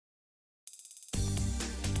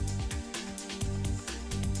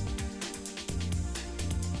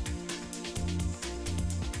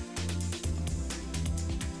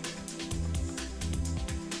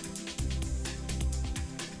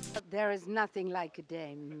There is nothing like a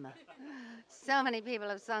dame. So many people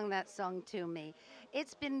have sung that song to me.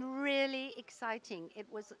 It's been really exciting. It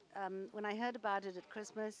was, when I heard about it at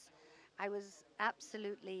Christmas, I was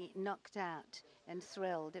absolutely knocked out and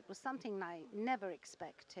thrilled. It was something I never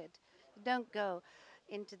expected. You don't go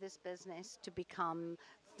into this business to become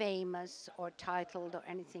famous or titled or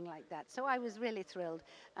anything like that. So I was really thrilled.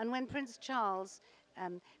 And when Prince Charles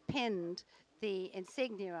pinned the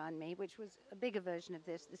insignia on me, which was a bigger version of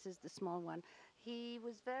this is the small one, he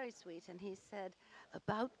was very sweet and he said,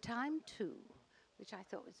 "About time too," which I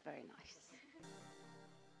thought was very nice.